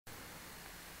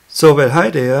So, well, hi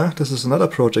there, this is another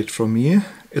project from me.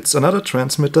 It's another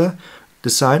transmitter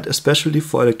designed especially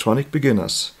for electronic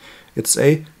beginners. It's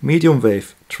a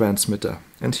Mediumwave transmitter.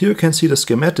 And here you can see the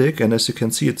schematic, and as you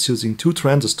can see it's using two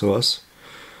transistors.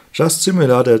 Just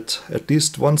similar that at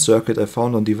least one circuit I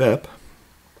found on the web.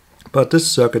 But this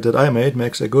circuit that I made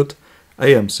makes a good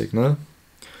AM signal.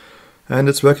 And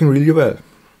it's working really well.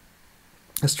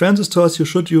 As transistors you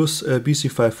should use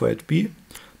BC548B.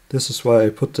 This is why I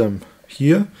put them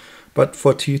here, but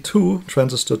for T2,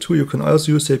 transistor 2, you can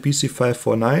also use a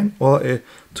BC549 or a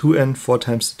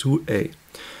 2N4x2A.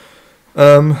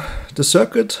 The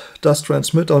circuit does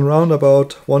transmit on round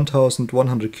about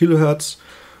 1100 kHz.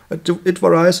 It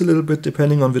varies a little bit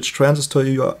depending on which transistor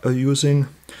you are using.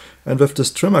 And with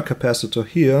this trimmer capacitor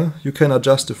here, you can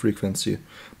adjust the frequency,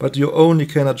 but you only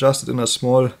can adjust it in a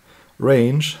small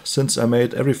range, since I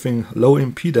made everything low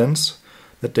impedance,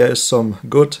 that there is some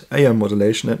good AM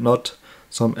modulation and not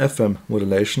some FM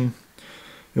modulation.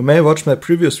 You may watch my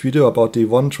previous video about the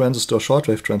one transistor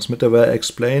shortwave transmitter where I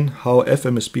explain how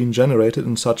FM is being generated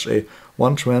in such a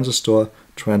one transistor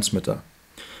transmitter.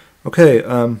 Okay,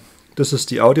 this is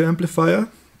the audio amplifier.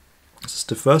 This is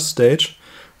the first stage,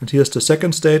 and here's the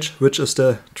second stage, which is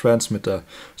the transmitter.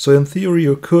 So in theory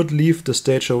you could leave the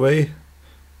stage away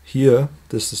here.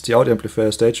 This is the audio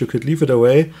amplifier stage. You could leave it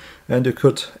away and you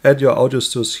could add your audio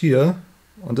source here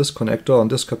on this connector, on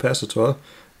this capacitor,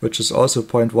 which is also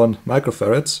 0.1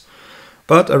 microfarads.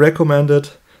 But I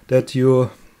recommended that you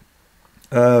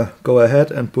go ahead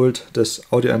and build this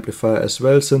audio amplifier as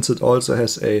well, since it also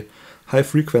has a high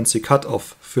frequency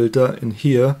cutoff filter in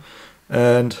here,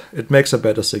 and it makes a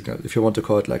better signal, if you want to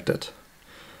call it like that.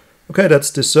 Okay,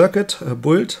 that's the circuit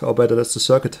build, or better, that's the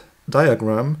circuit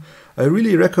diagram. I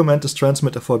really recommend this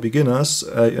transmitter for beginners,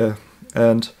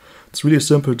 and it's really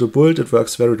simple to build. It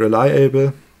works very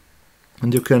reliable,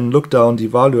 and you can look down the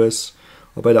values,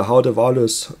 or better, how the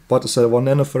values, what is a 1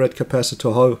 nanofarad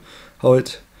capacitor, how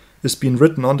it is being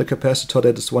written on the capacitor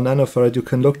that is 1 nanofarad. You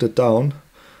can look that down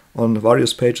on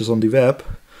various pages on the web.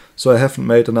 So I haven't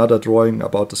made another drawing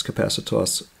about these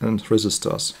capacitors and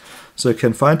resistors. So you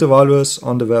can find the values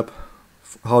on the web,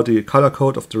 how the color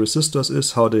code of the resistors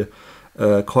is, how the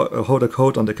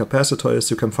code on the capacitor is.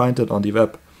 You can find it on the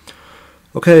web.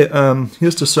 Okay,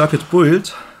 here's the circuit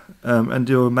build, and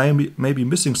you may be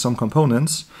missing some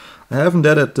components. I haven't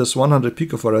added this 100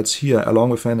 picofarads here along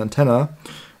with an antenna,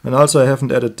 and also I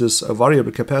haven't added this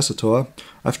variable capacitor.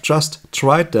 I've just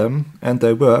tried them and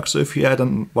they work. So if you add a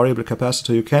variable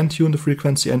capacitor, you can tune the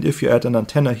frequency, and if you add an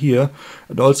antenna here,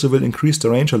 it also will increase the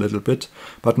range a little bit,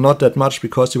 but not that much,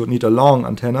 because you would need a long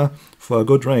antenna for a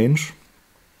good range.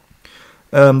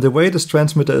 The way this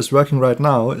transmitter is working right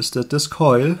now is that this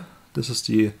coil, this is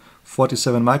the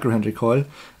 47 microhenry coil,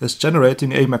 is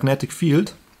generating a magnetic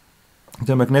field.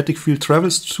 The magnetic field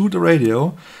travels through the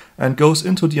radio and goes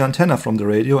into the antenna from the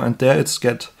radio, and there it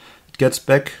gets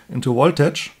back into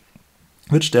voltage,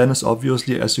 which then is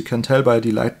obviously, as you can tell by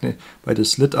the light, by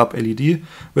this lit up LED,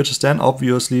 which is then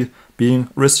obviously being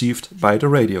received by the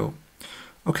radio.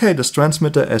 Okay, this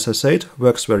transmitter, as I said,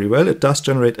 works very well. It does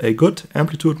generate a good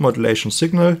amplitude modulation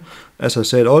signal. As I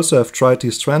said also, I've tried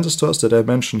these transistors that I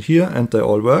mentioned here and they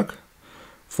all work.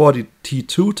 For the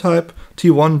T2 type,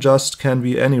 T1 just can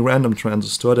be any random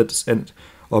transistor, that is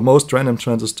or most random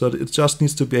transistor. It just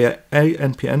needs to be a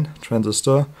NPN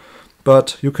transistor,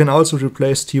 but you can also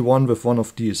replace T1 with one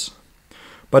of these.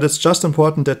 But it's just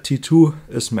important that T2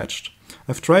 is matched.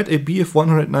 I've tried a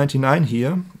BF199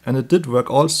 here, and it did work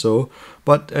also,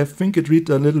 but I think it needs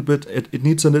a little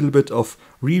bit of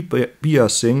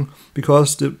re-biasing,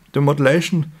 because the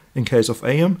modulation in case of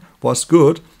AM was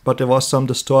good, but there was some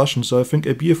distortion. So I think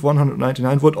a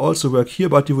BF199 would also work here,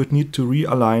 but you would need to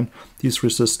realign these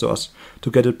resistors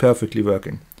to get it perfectly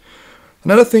working.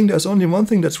 Another thing, there's only one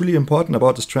thing that's really important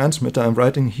about this transmitter. I'm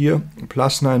writing here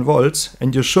plus 9 volts,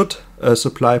 and you should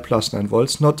supply plus 9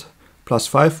 volts, not plus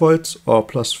 5 volts or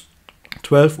plus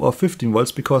 12 or 15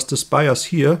 volts, because this bias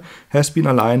here has been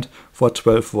aligned for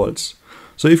 12 volts.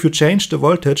 So if you change the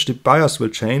voltage, the bias will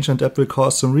change, and that will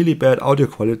cause some really bad audio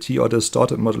quality or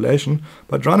distorted modulation.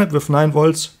 But run it with 9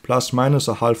 volts plus minus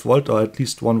a half volt, or at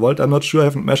least 1 volt. I'm not sure, I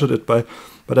haven't measured it but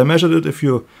I measured it. If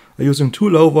you are using too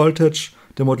low voltage,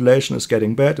 the modulation is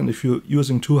getting bad, and if you're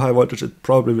using too high voltage, it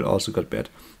probably will also get bad.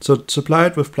 So supply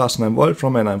it with plus 9 volt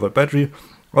from a 9 volt battery.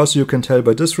 Also, you can tell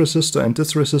by this resistor and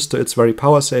this resistor, it's very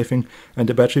power saving, and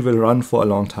the battery will run for a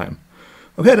long time.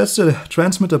 Okay, that's the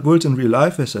transmitter built in real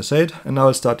life, as I said, and now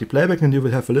I'll start the playback and you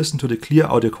will have a listen to the clear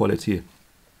audio quality.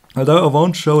 Although I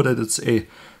won't show that it's a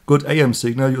good AM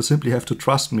signal, you simply have to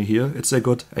trust me here, it's a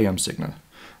good AM signal.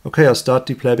 Okay, I'll start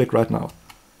the playback right now.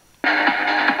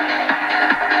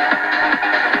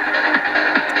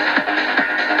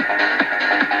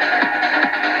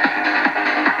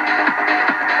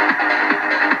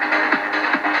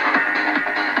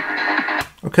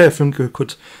 Okay, I think you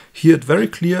could hear it very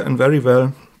clear and very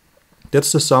well.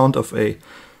 That's the sound of a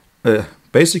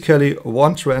basically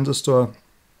one transistor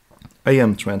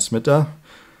AM transmitter.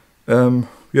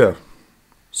 Yeah,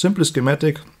 simple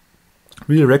schematic,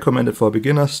 really recommended for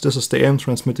beginners. This is the AM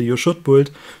transmitter you should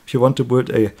build if you want to build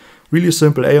a really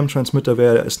simple AM transmitter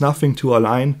where there is nothing to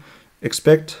align.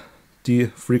 Expect the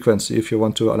frequency if you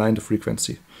want to align the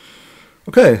frequency.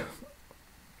 Okay.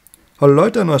 Hallo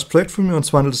Leute, ein neues Projekt von mir, und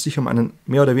zwar handelt es sich um einen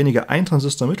mehr oder weniger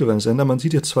Ein-Transistor-Mittelwellensender. Man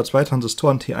sieht jetzt zwar zwei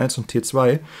Transistoren, T1 und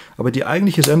T2, aber die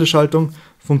eigentliche Sendeschaltung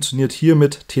funktioniert hier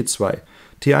mit T2.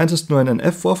 T1 ist nur ein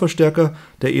NF-Vorverstärker,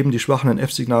 der eben die schwachen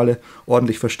NF-Signale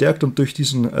ordentlich verstärkt, und durch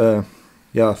diesen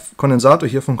Kondensator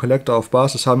hier vom Collector auf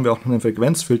Basis haben wir auch noch einen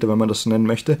Frequenzfilter, wenn man das so nennen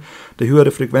möchte, der höhere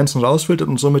Frequenzen rausfiltert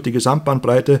und somit die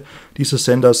Gesamtbandbreite dieses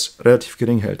Senders relativ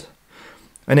gering hält.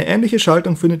 Eine ähnliche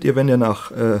Schaltung findet ihr, wenn ihr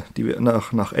nach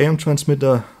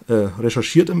AM-Transmitter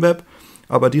recherchiert im Web,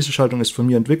 aber diese Schaltung ist von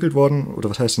mir entwickelt worden, oder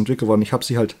was heißt entwickelt worden? Ich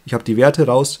habe die Werte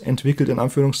raus entwickelt, in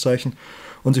Anführungszeichen,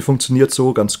 und sie funktioniert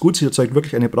so ganz gut. Sie erzeugt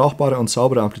wirklich eine brauchbare und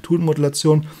saubere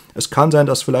Amplitudenmodulation. Es kann sein,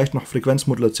 dass vielleicht noch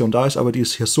Frequenzmodulation da ist, aber die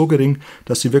ist hier so gering,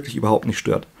 dass sie wirklich überhaupt nicht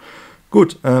stört.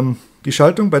 Gut, die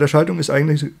Schaltung, bei der Schaltung ist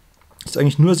eigentlich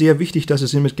nur sehr wichtig, dass ihr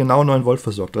sie mit genau 9 Volt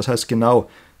versorgt. Das heißt genau,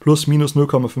 plus minus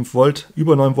 0,5 Volt,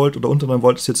 über 9 Volt oder unter 9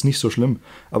 Volt ist jetzt nicht so schlimm.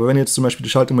 Aber wenn ihr jetzt zum Beispiel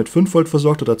die Schaltung mit 5 Volt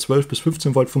versorgt oder 12 bis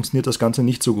 15 Volt, funktioniert das Ganze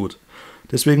nicht so gut.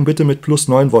 Deswegen bitte mit plus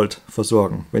 9 Volt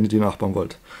versorgen, wenn ihr die nachbauen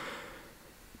wollt.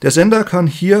 Der Sender kann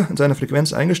hier in seiner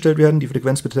Frequenz eingestellt werden. Die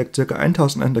Frequenz beträgt ca.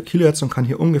 1100 kHz und kann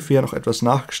hier ungefähr noch etwas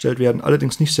nachgestellt werden.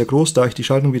 Allerdings nicht sehr groß, da ich die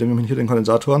Schaltung wieder, wie man hier den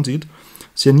Kondensatoren sieht,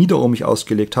 sehr niederohmig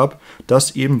ausgelegt habe,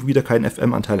 dass eben wieder kein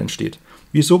FM-Anteil entsteht.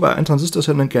 Wieso bei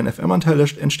Ein-Transistor-Sendern kein FM-Anteil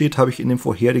entsteht, habe ich in dem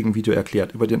vorherigen Video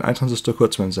erklärt, über den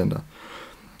Ein-Transistor-Kurzwellensender.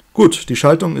 Gut, die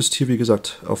Schaltung ist hier wie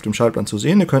gesagt auf dem Schaltplan zu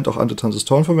sehen. Ihr könnt auch andere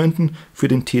Transistoren verwenden für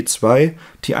den T2.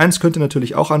 T1 könnt ihr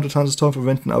natürlich auch andere Transistoren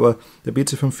verwenden, aber der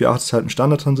BC548 ist halt ein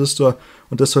Standardtransistor,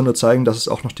 und das soll nur zeigen, dass es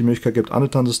auch noch die Möglichkeit gibt, andere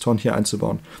Transistoren hier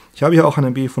einzubauen. Ich habe hier auch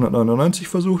einen B199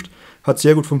 versucht, hat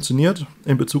sehr gut funktioniert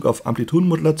in Bezug auf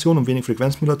Amplitudenmodulation und wenig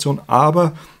Frequenzmodulation,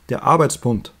 aber der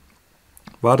Arbeitspunkt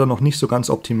war da noch nicht so ganz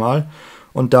optimal,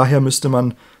 und daher müsste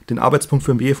man den Arbeitspunkt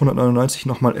für den B199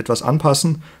 nochmal etwas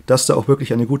anpassen, dass da auch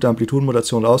wirklich eine gute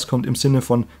Amplitudenmodulation rauskommt, im Sinne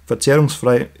von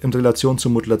verzerrungsfrei in Relation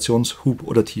zum Modulationshub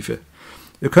oder Tiefe.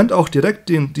 Ihr könnt auch direkt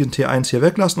den T1 hier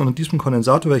weglassen, und in diesem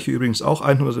Kondensator, welcher übrigens auch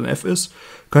 100 NF ist,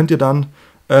 könnt ihr dann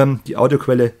die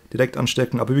Audioquelle direkt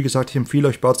anstecken. Aber wie gesagt, ich empfehle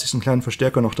euch, baut diesen kleinen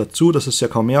Verstärker noch dazu, das ist ja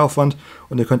kaum Mehraufwand,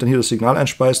 und ihr könnt dann hier das Signal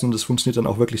einspeisen, und das funktioniert dann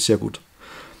auch wirklich sehr gut.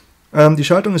 Die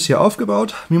Schaltung ist hier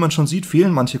aufgebaut. Wie man schon sieht,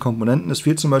 fehlen manche Komponenten. Es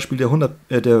fehlt zum Beispiel der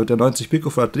 90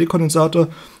 Picofarad Drehkondensator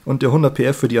und der 100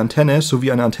 PF für die Antenne,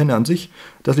 sowie eine Antenne an sich.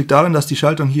 Das liegt daran, dass die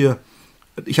Schaltung hier,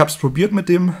 ich habe es probiert mit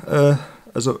dem,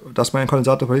 dass man einen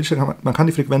Kondensator parallel schalten kann. Man kann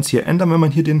die Frequenz hier ändern, wenn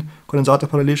man hier den Kondensator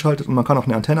parallel schaltet, und man kann auch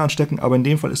eine Antenne anstecken, aber in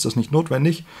dem Fall ist das nicht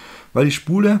notwendig, weil die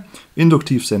Spule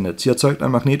induktiv sendet. Sie erzeugt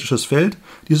ein magnetisches Feld.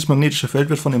 Dieses magnetische Feld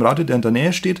wird von dem Radio, der in der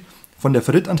Nähe steht, von der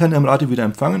Ferritantenne im Radio wieder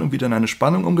empfangen und wieder in eine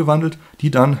Spannung umgewandelt, die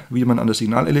dann, wie man an der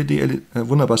Signal-LED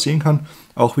wunderbar sehen kann,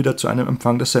 auch wieder zu einem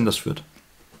Empfang des Senders führt.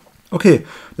 Okay,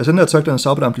 der Sender erzeugt eine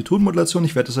saubere Amplitudenmodulation.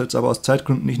 Ich werde das jetzt aber aus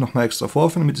Zeitgründen nicht nochmal extra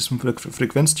vorführen mit diesem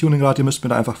Frequenztuning-Rad. Ihr müsst mir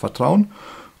da einfach vertrauen.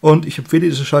 Und ich empfehle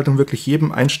diese Schaltung wirklich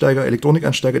jedem Einsteiger,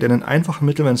 Elektronikeinsteiger, der einen einfachen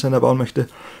Mittelwellensender bauen möchte,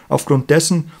 aufgrund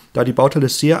dessen, da die Bauteile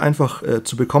sehr einfach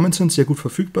zu bekommen sind, sehr gut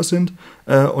verfügbar sind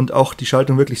und auch die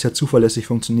Schaltung wirklich sehr zuverlässig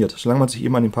funktioniert, solange man sich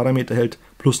eben an den Parameter hält,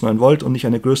 plus 9 Volt und nicht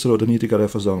eine größere oder niedrigere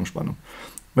Versorgungsspannung.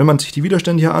 Wenn man sich die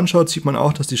Widerstände hier anschaut, sieht man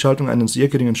auch, dass die Schaltung einen sehr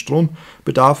geringen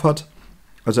Strombedarf hat,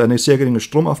 also eine sehr geringe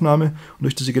Stromaufnahme, und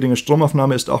durch diese geringe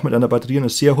Stromaufnahme ist auch mit einer Batterie eine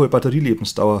sehr hohe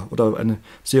Batterielebensdauer oder eine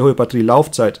sehr hohe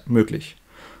Batterielaufzeit möglich.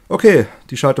 Okay,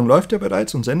 die Schaltung läuft ja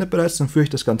bereits und sendet bereits, dann führe ich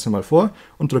das Ganze mal vor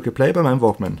und drücke Play bei meinem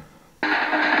Walkman.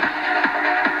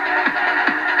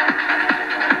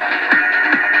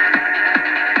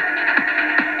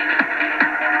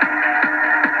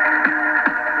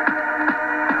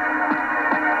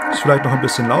 Ist vielleicht noch ein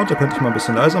bisschen laut, da könnte ich mal ein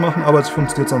bisschen leiser machen, aber es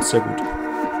funktioniert sonst sehr gut.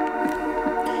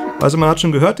 Also man hat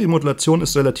schon gehört, die Modulation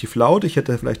ist relativ laut. Ich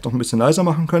hätte vielleicht noch ein bisschen leiser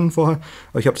machen können vorher,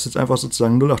 aber ich habe das jetzt einfach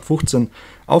sozusagen 0815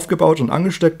 aufgebaut und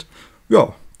angesteckt.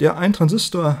 Ja, der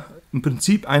Ein-Transistor, im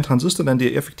Prinzip ein Transistor, denn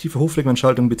die effektive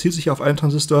Hochfrequenzschaltung bezieht sich auf einen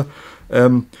Transistor.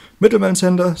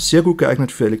 Mittelwellensender, sehr gut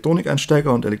geeignet für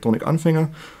Elektronikeinsteiger und Elektronikanfänger.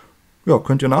 Ja,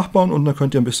 könnt ihr nachbauen, und dann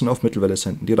könnt ihr ein bisschen auf Mittelwelle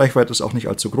senden. Die Reichweite ist auch nicht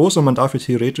allzu groß, und man darf hier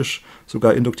theoretisch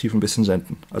sogar induktiv ein bisschen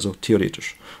senden. Also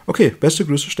theoretisch. Okay, beste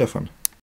Grüße, Stefan.